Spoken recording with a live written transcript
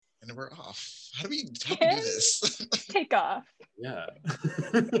And we're off. How do we do this? Take off. Yeah.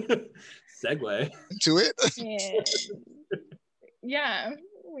 Segue. Into it? Yeah,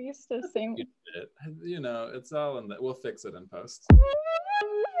 we used to sing. You know, it's all in that. We'll fix it in post.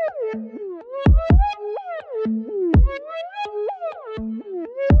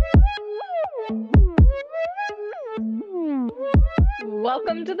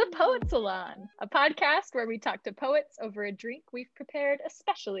 Welcome to the Poet Salon, a podcast where we talk to poets over a drink we've prepared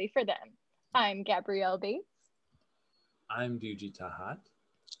especially for them. I'm Gabrielle Bates. I'm Duji Tahat.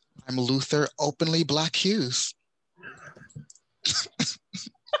 I'm Luther Openly Black Hughes.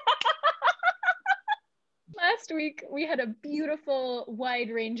 Last week, we had a beautiful,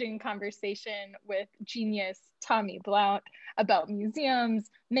 wide-ranging conversation with genius Tommye Blount about museums,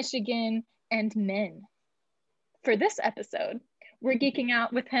 Michigan, and men. For this episode, we're geeking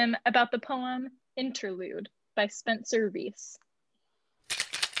out with him about the poem Interlude by Spencer Reece.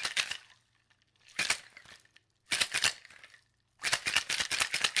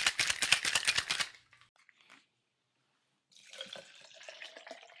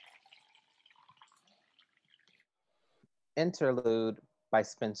 Interlude by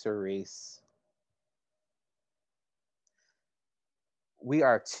Spencer Reece. We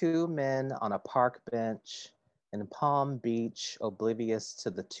are two men on a park bench in Palm Beach, oblivious to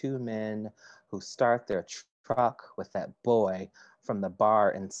the two men who start their truck with that boy from the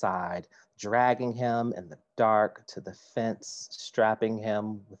bar inside, dragging him in the dark to the fence, strapping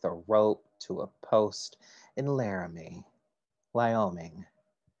him with a rope to a post in Laramie, Wyoming,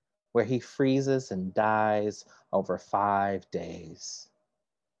 where he freezes and dies over 5 days.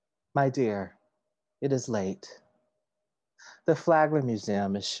 My dear, it is late. The Flagler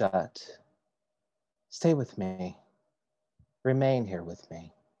Museum is shut. Stay with me. Remain here with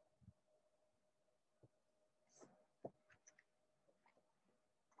me.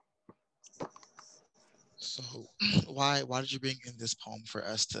 So why did you bring in this poem for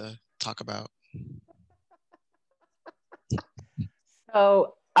us to talk about?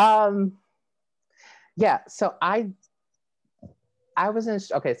 So, so I was in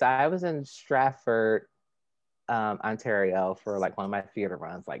Stratford, Ontario for like one of my theater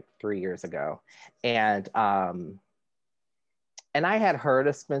runs like 3 years ago. And I had heard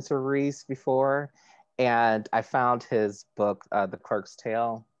of Spencer Reece before, and I found his book, The Clerk's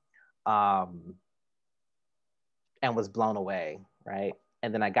Tale, and was blown away, right?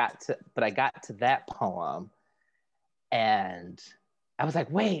 And then I got to that poem, and I was like,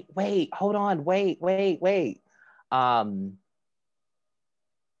 wait, hold on, wait.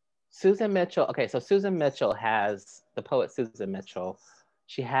 Susan Mitchell, okay, so Susan Mitchell has, the poet Susan Mitchell,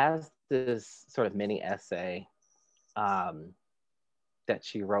 she has this sort of mini essay that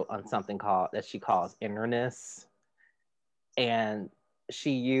she wrote on something that she calls Innerness. And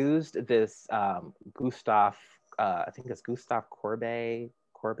she used this Gustave Courbet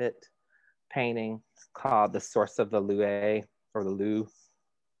painting called The Source of the Lue, or the Lou.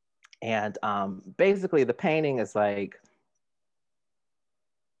 And basically the painting is like,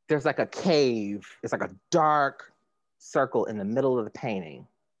 there's like a cave, it's like a dark circle in the middle of the painting.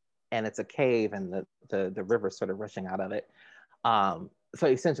 And it's a cave, and the river sort of rushing out of it. So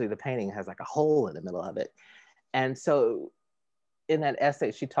essentially the painting has like a hole in the middle of it. And so in that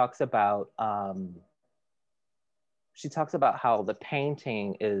essay, she talks about how the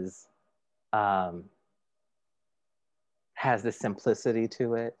painting is, has this simplicity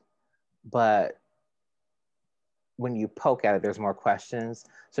to it, but when you poke at it, there's more questions.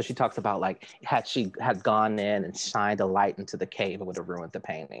 So she talks about like, had she gone in and shined a light into the cave, it would have ruined the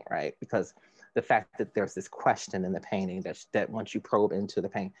painting, right? Because the fact that there's this question in the painting that once you probe into the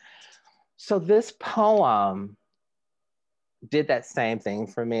painting. So this poem did that same thing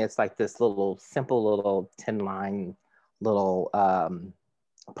for me. It's like this little simple little 10-line little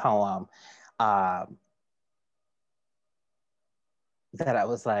poem that I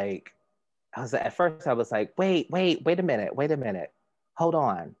was at first I was like, wait a minute, hold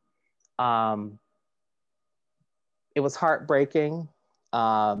on. It was heartbreaking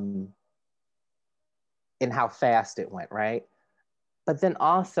in how fast it went, right? But then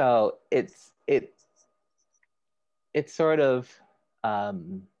also it's sort of,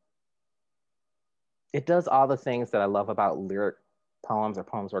 it does all the things that I love about lyric poems, or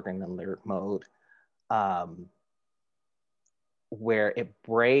poems working in lyric mode, where it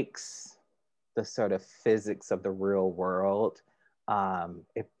breaks the sort of physics of the real world.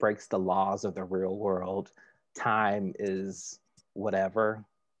 It breaks the laws of the real world. Time is whatever.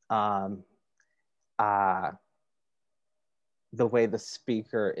 The way the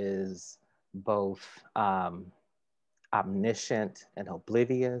speaker is both omniscient and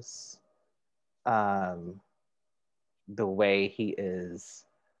oblivious. The way he is,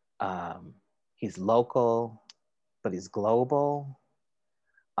 he's local, but he's global.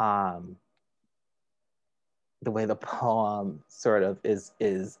 Um, the way the poem sort of is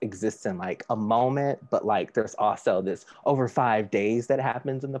exists in like a moment, but like there's also this over 5 days that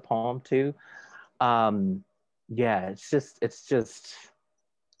happens in the poem too. Yeah, it's just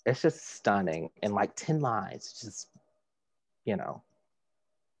stunning. And like 10 lines, just, you know,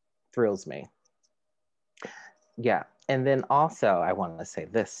 thrills me. Yeah. And then also I want to say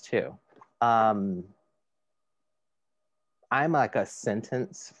this too. I'm like a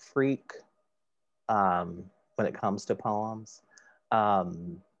sentence freak when it comes to poems.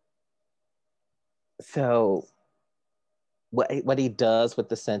 So what he does with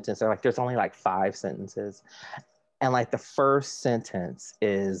the sentence, or like there's only like 5 sentences. And like the first sentence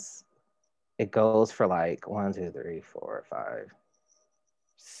is, it goes for like 1, 2, 3, 4, 5,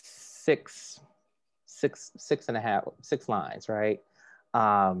 6, 6 lines, right?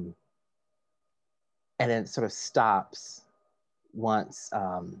 And then it sort of stops once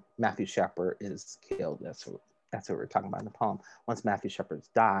Matthew Shepard is killed. That's what we're talking about in the poem. Once Matthew Shepard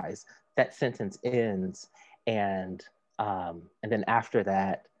dies, that sentence ends, and then after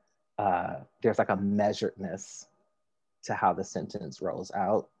that, there's like a measuredness to how the sentence rolls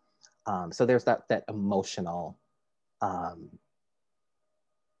out. So there's that emotional, that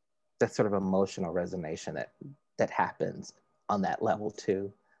sort of emotional resonation that happens on that level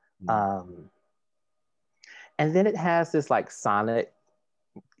too. And then it has this like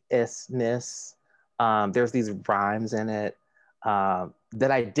sonnet-ishness. There's these rhymes in it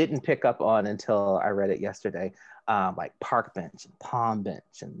that I didn't pick up on until I read it yesterday, like park bench and palm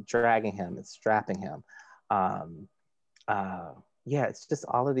bench and dragging him and strapping him. Yeah, it's just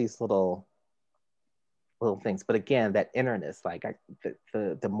all of these little things. But again, that innerness, like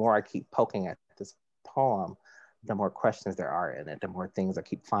the more I keep poking at this poem, the more questions there are in it, the more things I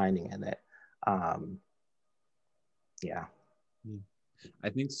keep finding in it. Yeah. I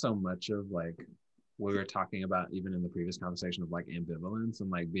think so much of like we were talking about even in the previous conversation of like ambivalence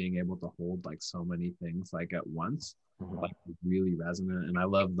and like being able to hold like so many things like at once, like really resonant. And I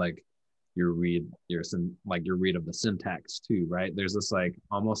love like your read of the syntax too, right? There's this like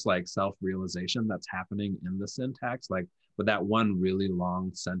almost like self-realization that's happening in the syntax, like with that one really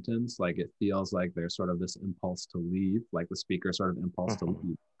long sentence, like it feels like there's sort of this impulse to leave, like the speaker sort of impulse to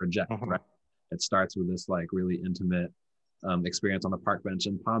leave, project, right? It starts with this like really intimate experience on the park bench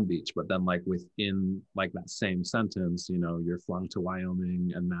in Palm Beach, but then like within like that same sentence, you know, you're flung to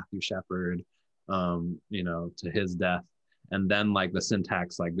Wyoming and Matthew Shepard, you know, to his death. And then like the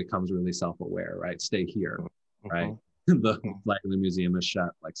syntax like becomes really self-aware, right? Stay here, right? The museum is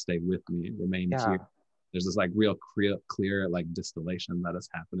shut, like stay with me, remain here. There's this like real clear like distillation that is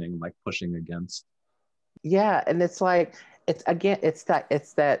happening, like pushing against. Yeah, and it's like it's that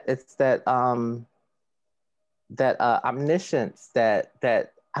omniscience that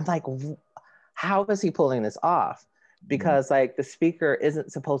I'm like, how is he pulling this off? Because like the speaker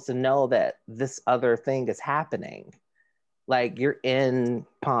isn't supposed to know that this other thing is happening. Like you're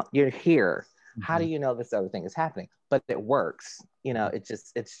here. How do you know this other thing is happening? But it works. You know, it's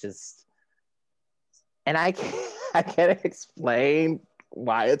just, and I can't explain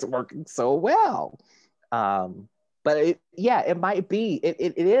why it's working so well. But it might be,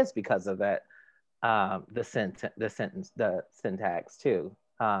 it is because of that, the syntax too.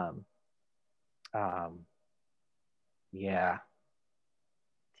 Yeah.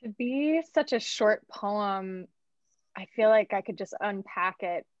 To be such a short poem, I feel like I could just unpack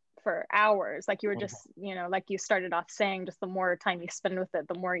it for hours. Like you were just, you know, like you started off saying, just the more time you spend with it,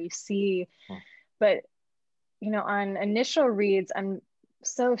 the more you see. But, you know, on initial reads, I'm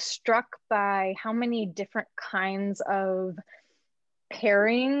so struck by how many different kinds of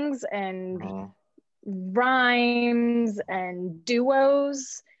pairings and rhymes and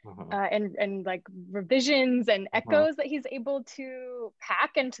duos and like revisions and echoes that he's able to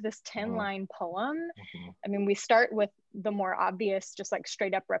pack into this 10-line poem. I mean, we start with the more obvious, just like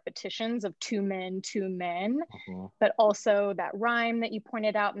straight up repetitions of two men, but also that rhyme that you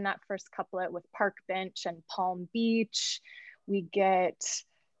pointed out in that first couplet with park bench and Palm Beach. We get,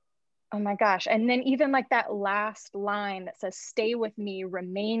 oh my gosh. And then even like that last line that says, stay with me,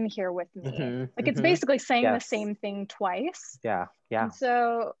 remain here with me. Like it's basically saying the same thing twice. Yeah. And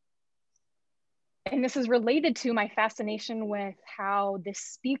so, and this is related to my fascination with how this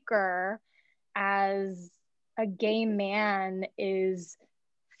speaker as a gay man is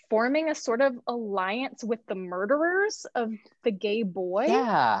forming a sort of alliance with the murderers of the gay boy.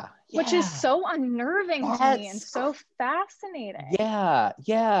 Yeah. Which is so unnerving to me and so fascinating.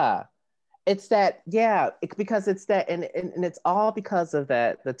 Yeah. It's that, because it's that, and it's all because of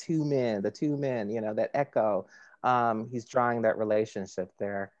that, the two men, that echo. He's drawing that relationship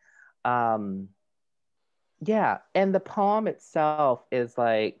there. Yeah, and the poem itself is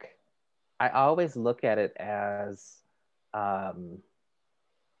like, I always look at it as a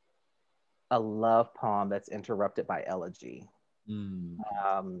love poem that's interrupted by elegy.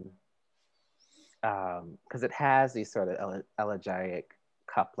 Because it has these sort of elegiac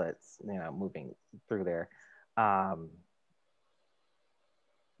couplets, moving through there,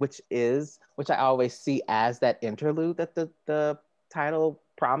 which I always see as that interlude that the title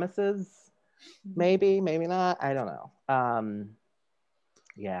promises. Maybe not. I don't know.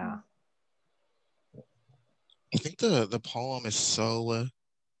 Yeah. I think the poem is so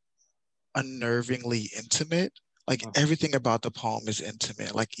unnervingly intimate. Like everything about the poem is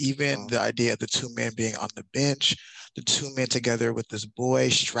intimate. Like even the idea of the two men being on the bench, the two men together with this boy,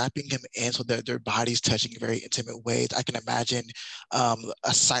 strapping him in so that their bodies touching in very intimate ways. I can imagine a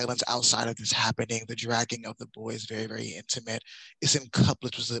silence outside of this happening. The dragging of the boy is very, very intimate. It's in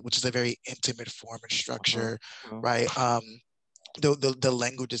couplets, which is a very intimate form and structure, right? The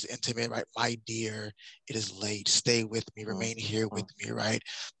language is intimate, right? My dear, it is late. Stay with me. Remain here with me, right?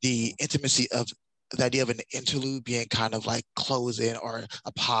 The intimacy of the idea of an interlude being kind of like closing or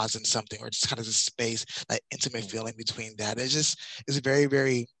a pause in something, or just kind of a space, that intimate feeling between that. It's very,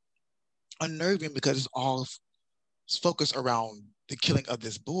 very unnerving because it's all focused around the killing of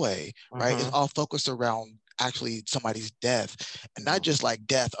this boy, right? It's all focused around actually somebody's death, and not just like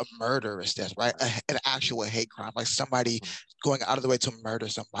death, a murderous death, right? An actual hate crime, like somebody going out of the way to murder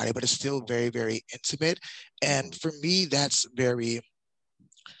somebody, but it's still very, very intimate. And for me,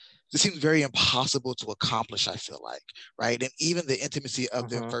 it seems very impossible to accomplish, I feel like, right? And even the intimacy of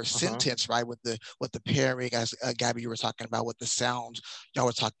the first sentence, right, with the pairing, as Gabby, you were talking about, with the sounds y'all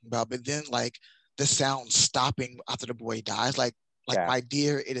were talking about, but then like the sound stopping after the boy dies, like my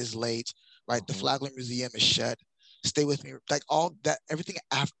dear, it is late, right? The Flagler Museum is shut. Stay with me, like all that, everything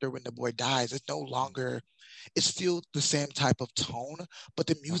after when the boy dies, it's no longer, it's still the same type of tone, but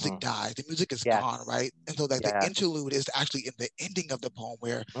the music dies. The music is gone, right? And so like the interlude is actually in the ending of the poem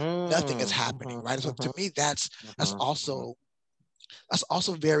where nothing is happening, right? So to me, that's also that's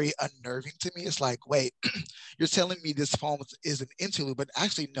also very unnerving to me. It's like, wait, you're telling me this poem is an interlude, but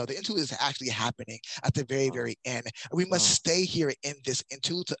actually, no, the interlude is actually happening at the very, very end. And we must stay here in this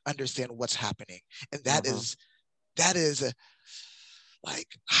interlude to understand what's happening. And that is like,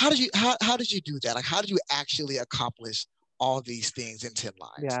 how did you do that? Like, how did you actually accomplish all these things in 10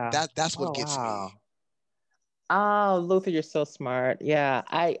 lines? That's what gets me. Oh, Luther, you're so smart. Yeah,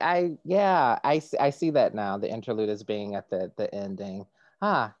 I see that now. The interlude as being at the ending.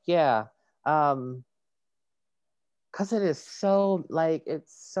 Yeah. Cause it is so, like,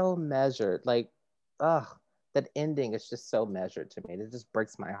 it's so measured. Like, that ending is just so measured to me. It just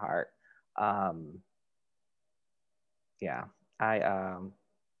breaks my heart. Yeah.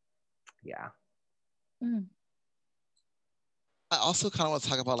 Yeah. I also kind of want to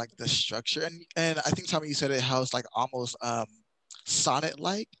talk about like the structure, and I think, Tommye, you said it, how it's like almost sonnet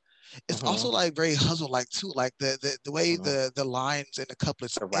like. It's also like very hustle like too, like the way the lines and the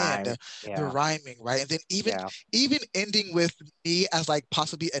couplets end, the rhyming, right? And then even ending with me as like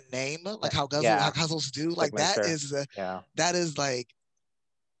possibly a name, like how guzzles do, like that is like,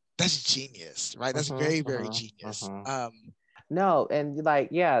 that's genius, right? That's very, very genius. No, and like,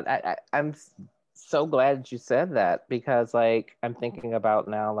 I'm so glad you said that, because like I'm thinking about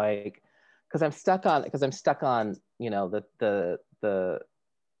now, like, because I'm stuck on the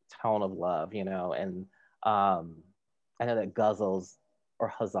tone of love, and I know that guzzles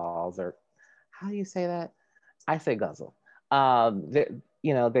or huzzals, or how do you say that? I say guzzle. They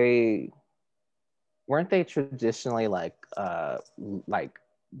weren't they traditionally like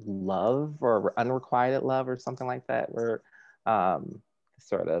love or unrequited love or something like that, where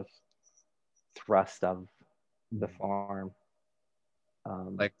sort of thrust of the form.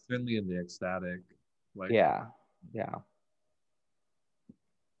 Like certainly in the ecstatic, like yeah.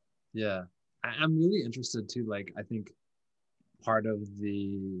 I'm really interested too. Like, I think part of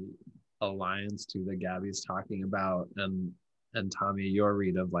the alliance too that Gabby's talking about, and Tommye, your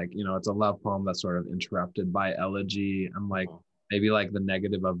read of, like, it's a love poem that's sort of interrupted by elegy, and like maybe like the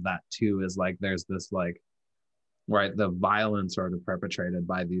negative of that too is like there's this like, right, the violence sort of perpetrated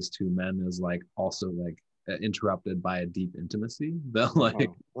by these two men is like also like interrupted by a deep intimacy that like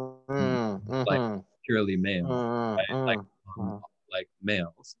like purely male, right? Like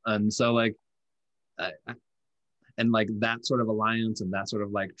males. And so like and like that sort of alliance and that sort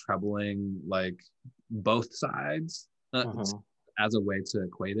of like troubling like both sides as a way to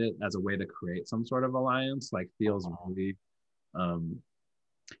equate it, as a way to create some sort of alliance, like feels really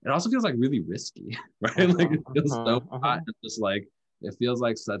it also feels like really risky, right? Like it feels so hot and just like it feels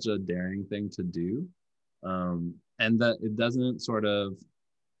like such a daring thing to do. And that it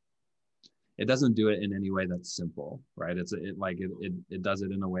doesn't do it in any way that's simple, right? It does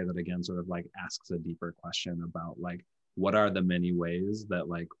it in a way that again sort of like asks a deeper question about like what are the many ways that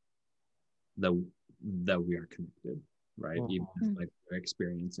like that we are connected, right? Even if like we're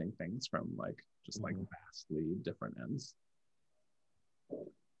experiencing things from like just like vastly different ends.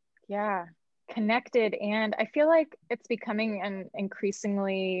 Yeah, connected. And I feel like it's becoming an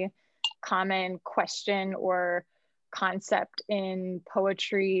increasingly common question or concept in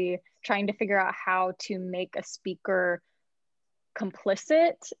poetry, trying to figure out how to make a speaker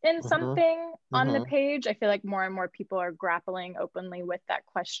complicit in something on the page. I feel like more and more people are grappling openly with that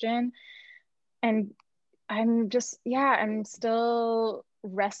question. And I'm still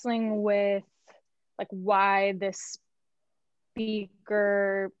wrestling with like why this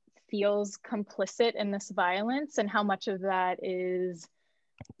speaker feels complicit in this violence and how much of that is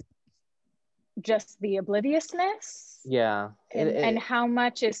just the obliviousness. And how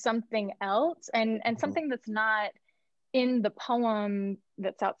much is something else and something that's not in the poem,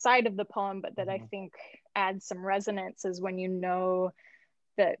 that's outside of the poem, but that I think adds some resonance is when you know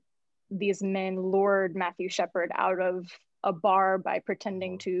that these men lured Matthew Shepard out of a bar by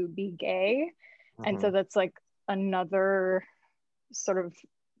pretending to be gay. And so that's like another sort of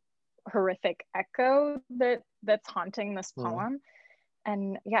horrific echo that's haunting this poem.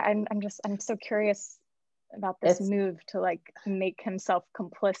 And yeah, I'm so curious about this move to like make himself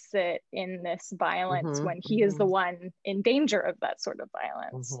complicit in this violence when he is the one in danger of that sort of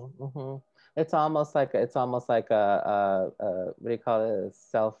violence. It's almost like a what do you call it,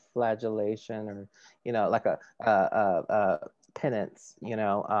 self-flagellation, or you know, like a penance, you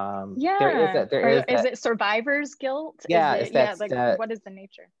know. Is it survivor's guilt? What is the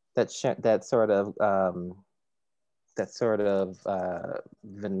nature? That sort of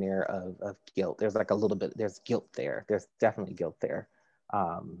veneer of guilt. There's like a little bit, there's guilt there. There's definitely guilt there.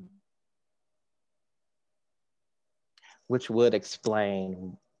 Which would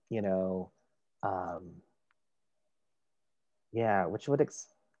explain, you know,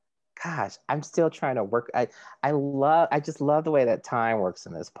 gosh, I'm still trying to work. I just love the way that time works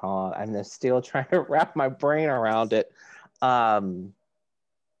in this poem. I'm just still trying to wrap my brain around it.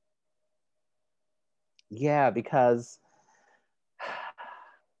 Because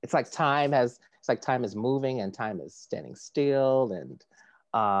it's like time is moving and time is standing still, and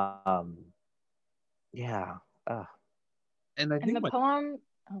And I think the poem.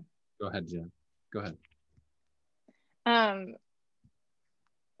 Go ahead, Jen. Go ahead.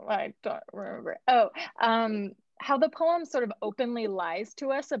 I don't remember. How the poem sort of openly lies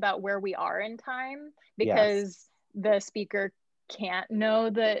to us about where we are in time, because the speaker can't know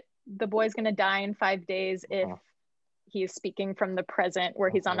that the boy's going to die in 5 days if he's speaking from the present, where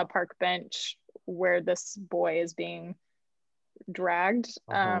he's on a park bench where this boy is being dragged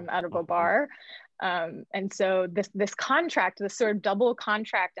out of a bar. And so this contract, this sort of double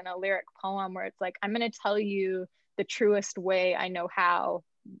contract in a lyric poem where it's like, I'm going to tell you the truest way I know how,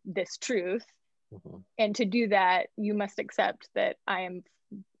 this truth. And to do that, you must accept that I am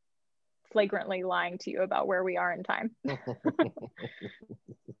flagrantly lying to you about where we are in time.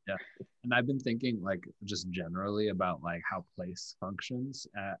 Yeah. And I've been thinking like just generally about like how place functions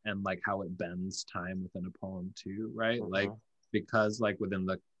and like how it bends time within a poem too, right? Like, because like within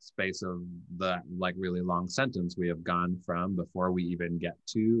the space of the like really long sentence, we have gone from, before we even get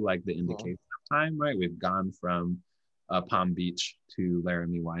to like the indication of time, right? We've gone from Palm Beach to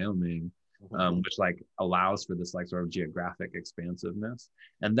Laramie, Wyoming, which like allows for this like sort of geographic expansiveness.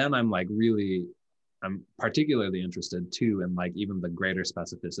 And then I'm particularly interested too in like even the greater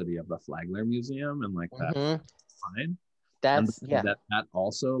specificity of the Flagler Museum and like that line. That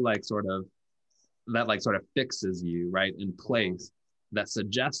also like sort of fixes you right in place, that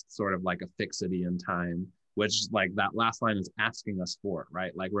suggests sort of like a fixity in time, which like that last line is asking us for,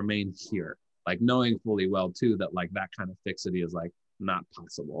 right? Like remain here, like knowing fully well too that like that kind of fixity is like not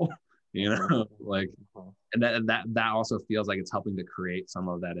possible, you know. Like, and that also feels like it's helping to create some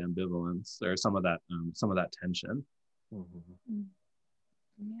of that ambivalence or some of that tension.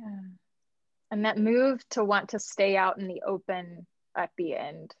 Yeah. And that move to want to stay out in the open at the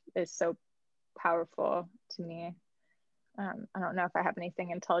end is so powerful to me. I don't know if I have anything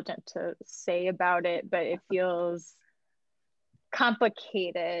intelligent to say about it, but it feels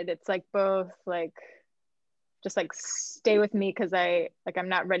complicated. It's like both like just like stay with me because I'm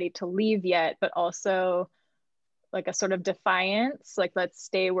not ready to leave yet, but also like a sort of defiance, like let's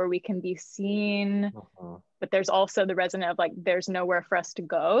stay where we can be seen. But there's also the resonance of like there's nowhere for us to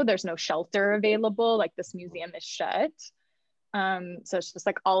go, there's no shelter available, like this museum is shut. So it's just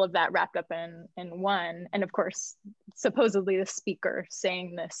like all of that wrapped up in one. And of course, supposedly the speaker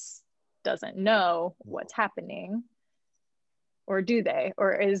saying this doesn't know what's happening. Or do they?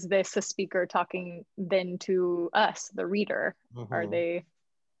 Or is this a speaker talking then to us, the reader? Are they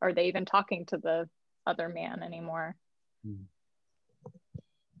even talking to the other man anymore?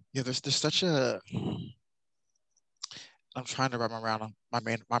 Yeah, there's such a, I'm trying to wrap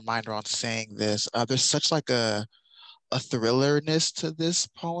my mind around saying this. There's such like a thrillerness to this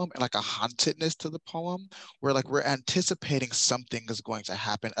poem and like a hauntedness to the poem where like we're anticipating something is going to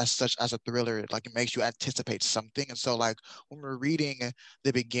happen as such as a thriller, like it makes you anticipate something. And so like when we're reading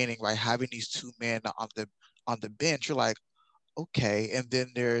the beginning, right, having these two men on the bench, you're like, okay. And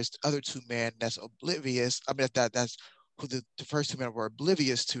then there's the other two men that's oblivious. I mean, that's who the first two men were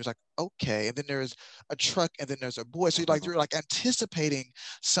oblivious to. It's like, okay. And then there's a truck and then there's a boy. So you're like anticipating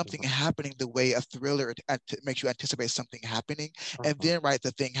something happening the way a thriller makes you anticipate something happening. And then, right,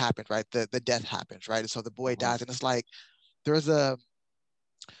 the thing happens, right? The death happens, right? And so the boy dies. And it's like, there's then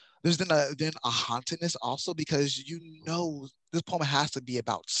a hauntedness also because this poem has to be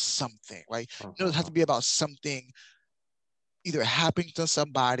about something, right? It has to be about something either happening to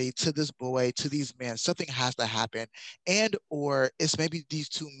somebody, to this boy, to these men. Something has to happen. And or it's maybe these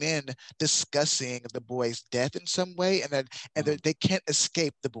two men discussing the boy's death in some way, and they can't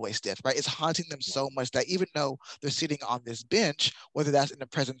escape the boy's death, right? It's haunting them so much that even though they're sitting on this bench, whether that's in the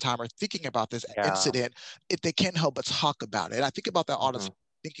present time or thinking about this incident, they can't help but talk about it. And I think about that all the time,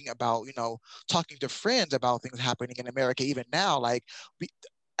 thinking about, talking to friends about things happening in America, even now, like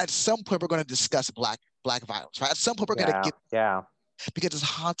at some point we're going to discuss black violence, right? At some point we're going to get because it's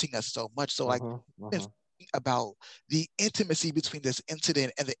haunting us so much. So like about the intimacy between this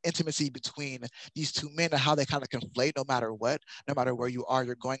incident and the intimacy between these two men and how they kind of conflate no matter what, no matter where you are,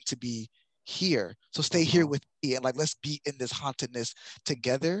 you're going to be here. So stay here with me and like let's be in this hauntedness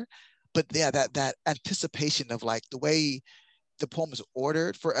together. But yeah, that anticipation of like the way the poem is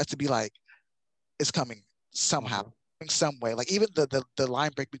ordered for us to be like, it's coming somehow. In some way, like even the line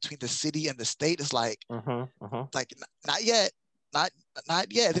break between the city and the state is like, like not yet, not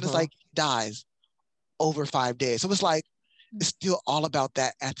yet. Then it's like he dies over 5 days. So it's like it's still all about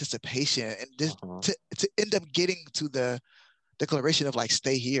that anticipation and this to end up getting to the declaration of like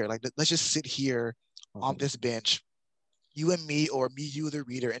stay here, like let's just sit here on this bench, you and me, or me, you, the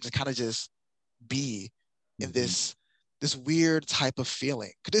reader, and just kind of just be in this weird type of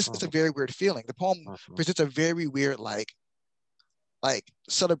feeling. Because it's a very weird feeling. The poem presents a very weird like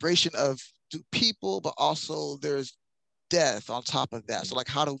celebration of people, but also there's death on top of that. So like,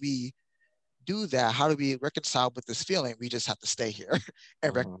 how do we do that? How do we reconcile with this feeling? We just have to stay here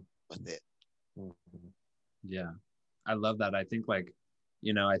and reconcile with it. Yeah, I love that. I think like,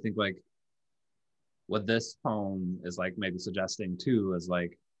 I think like what this poem is like maybe suggesting too is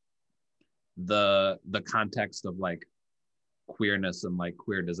like the context of like queerness and like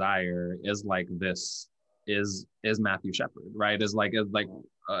queer desire is like this is Matthew Shepard, right? Is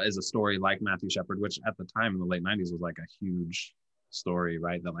a story like Matthew Shepard, which at the time in the late 90s was like a huge story,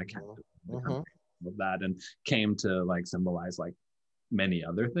 right? That like of that and came to like symbolize like many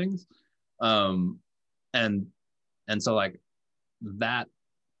other things. And so like that,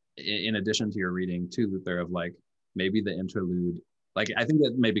 in addition to your reading too, Luther, of like maybe the interlude, like I think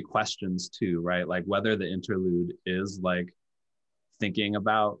that maybe questions too, right? Like whether the interlude is like thinking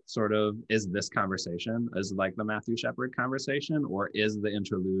about sort of, is this conversation is like the Matthew Shepard conversation, or is the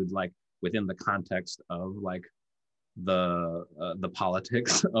interlude like within the context of like the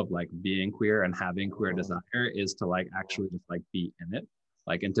politics of like being queer and having queer desire is to like actually just like be in it,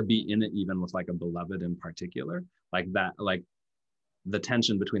 like, and to be in it even with like a beloved in particular, like that, like the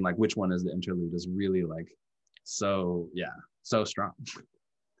tension between like which one is the interlude is really like so strong.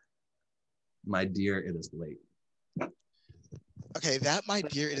 My dear, it is late. Okay, that my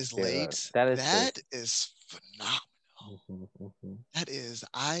dear, it is late. That is phenomenal. That is,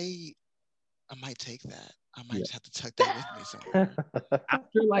 I might take that. I might just have to tuck that with me somewhere.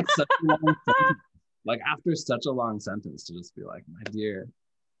 After like such a long sentence, like after such a long sentence, to just be like, my dear,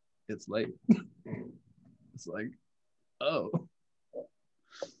 it's late. It's like, oh.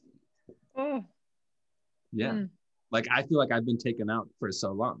 Yeah. Like I feel like I've been taken out for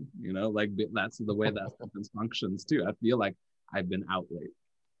so long, like that's the way that sentence functions too. I feel like I've been out late.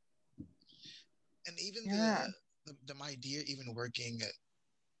 And even the my dear even working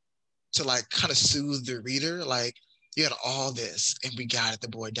to like kind of soothe the reader, like you had all this and we got it, the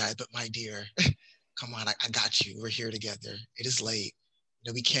boy died, but my dear, come on, I got you. We're here together. It is late.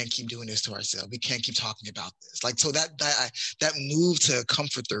 We can't keep doing this to ourselves. We can't keep talking about this. Like, so that move to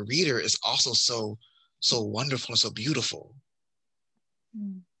comfort the reader is also so wonderful and so beautiful.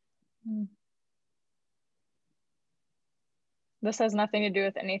 Mm-hmm. This has nothing to do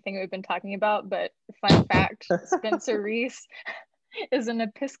with anything we've been talking about, but fun fact, Spencer Reece is an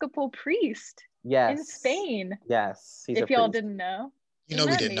Episcopal priest in Spain. Yes. If y'all didn't know. We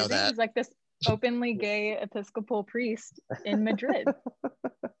didn't know that. He's like this openly gay Episcopal priest in Madrid.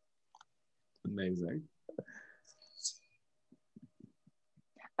 Amazing.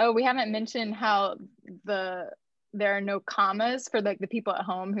 Oh, we haven't mentioned how there are no commas for like the people at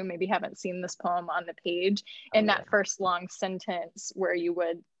home who maybe haven't seen this poem on the page. In that first long sentence where you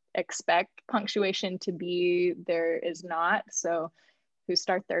would expect punctuation to be, there is not. So who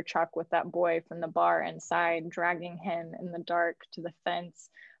start their truck with that boy from the bar inside, dragging him in the dark to the fence,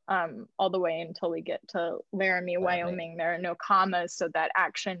 all the way until we get to Laramie, Wyoming. There are no commas, so that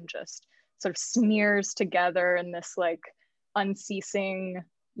action just sort of smears together in this like unceasing,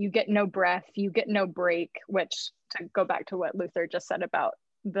 you get no breath, you get no break, which, to go back to what Luther just said about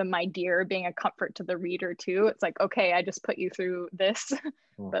the my dear being a comfort to the reader too. It's like, okay, I just put you through this,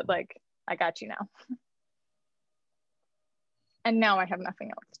 but like, I got you now. And now I have nothing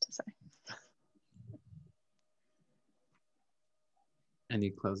else to say.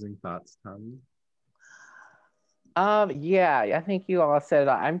 Any closing thoughts, Tommye? Yeah, I think you all said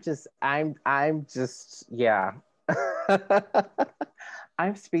it. I'm just, yeah.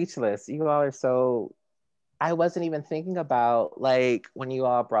 I'm speechless. You all are so, I wasn't even thinking about like when you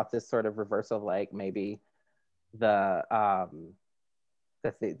all brought this sort of reversal of like maybe the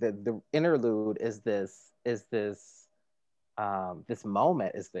interlude is this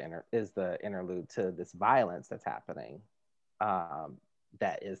moment is the interlude to this violence that's happening,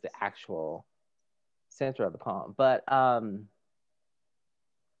 that is the actual center of the poem. But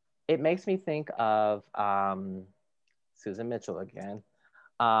it makes me think of Susan Mitchell again.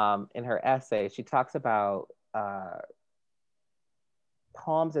 In her essay, she talks about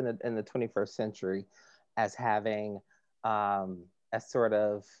poems in the 21st century as having as sort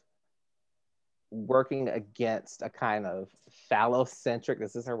of working against a kind of phallocentric,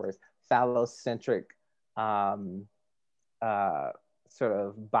 this is her words, phallocentric sort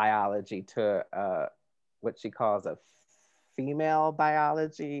of biology to what she calls a female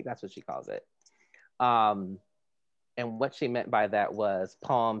biology. That's what she calls it. And what she meant by that was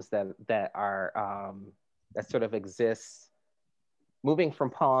poems that are that sort of exist, moving from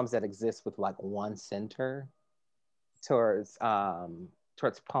poems that exist with like one center towards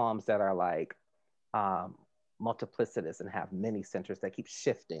poems that are like multiplicitous and have many centers that keep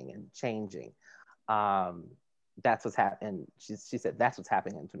shifting and changing. That's what's happening. She said that's what's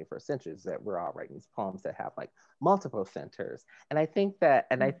happening in the 21st century, is that we're all writing these poems that have like multiple centers. And I think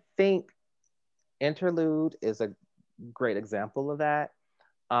Interlude is a great example of that,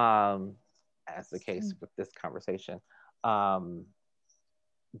 as the case with this conversation, that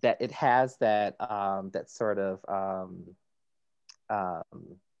it has that that sort of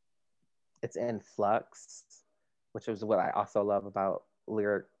it's in flux, which is what I also love about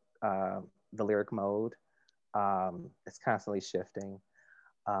the lyric mode. It's constantly shifting.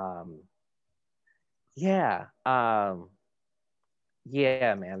 Yeah,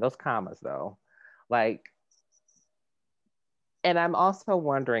 man, those commas though, like, and I'm also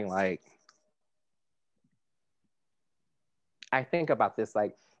wondering, like, I think about this,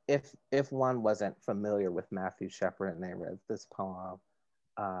 like, if one wasn't familiar with Matthew Shepard and they read this poem,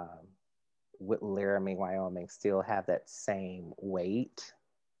 would Laramie, Wyoming still have that same weight,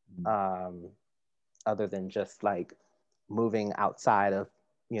 other than just like moving outside of,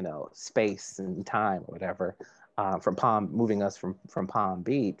 space and time or whatever, moving us from Palm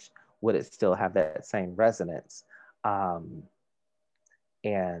Beach? Would it still have that same resonance?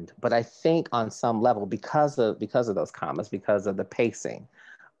 But I think on some level, because of those commas, because of the pacing,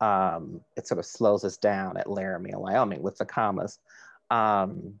 it sort of slows us down at Laramie and Wyoming with the commas.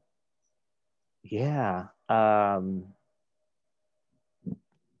 Yeah.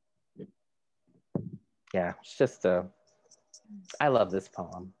 Yeah, it's just I love this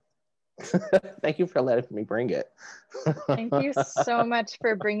poem. Thank you for letting me bring it. Thank you so much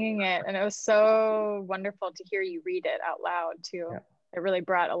for bringing it. And it was so wonderful to hear you read it out loud too. Yeah. It really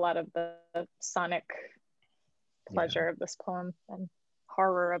brought a lot of the sonic pleasure of this poem and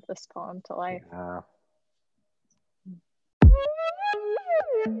horror of this poem to life. Yeah.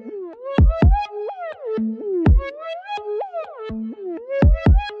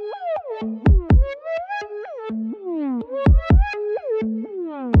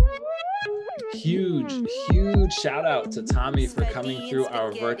 shout out to Tommye for coming through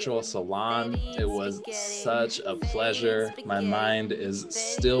our virtual salon. It was such a pleasure. My mind is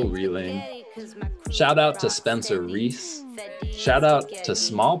still reeling. Shout out to Spencer Reece. Shout out to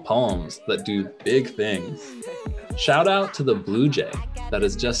small poems that do big things. Shout out to the blue jay that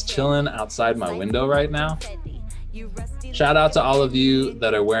is just chilling outside my window right now. Shout out to all of you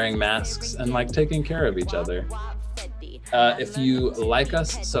that are wearing masks and like taking care of each other. If you like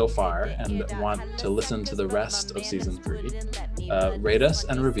us so far and want to listen to the rest of season 3, rate us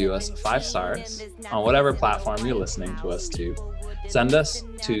and review us 5 stars on whatever platform you're listening to us to. Send us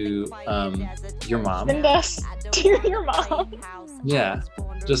to your mom. Send us to your mom. Yeah,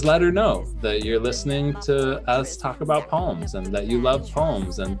 just let her know that you're listening to us talk about poems and that you love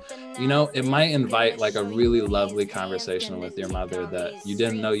poems. And, you know, it might invite like a really lovely conversation with your mother that you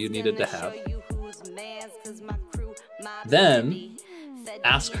didn't know you needed to have. Then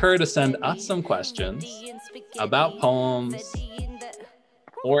ask her to send us some questions about poems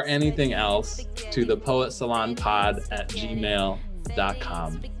or anything else to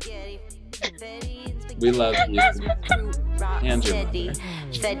thepoetsalonpod@gmail.com. We love you and your mother.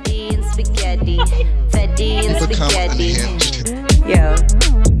 Fetty and spaghetti. Fetty and spaghetti. Yo.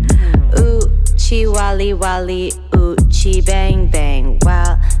 Ooh, chi wally wally. Ooh, chi bang bang.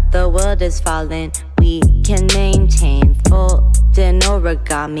 While the world is falling, we can maintain folding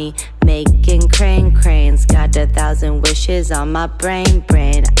origami, making cranes. Got 1,000 wishes on my brain.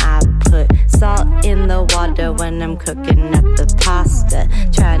 I put salt in the water when I'm cooking up the pasta.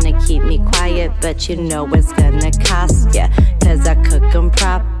 Trying to keep me quiet, but you know it's gonna cost ya. Cause I cook 'em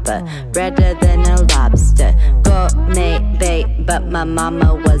proper, redder than a lobster. Gourmet bait, but my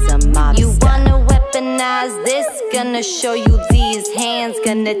mama was a mobster. You wanna weaponize this? Gonna show you these hands.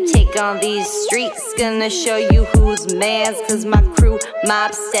 Gonna take on these streets. Gonna show you who's man's. Cause my crew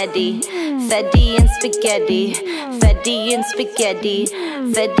mob steady. Fetty and spaghetti. Fetty and spaghetti.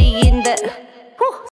 Fetty in the...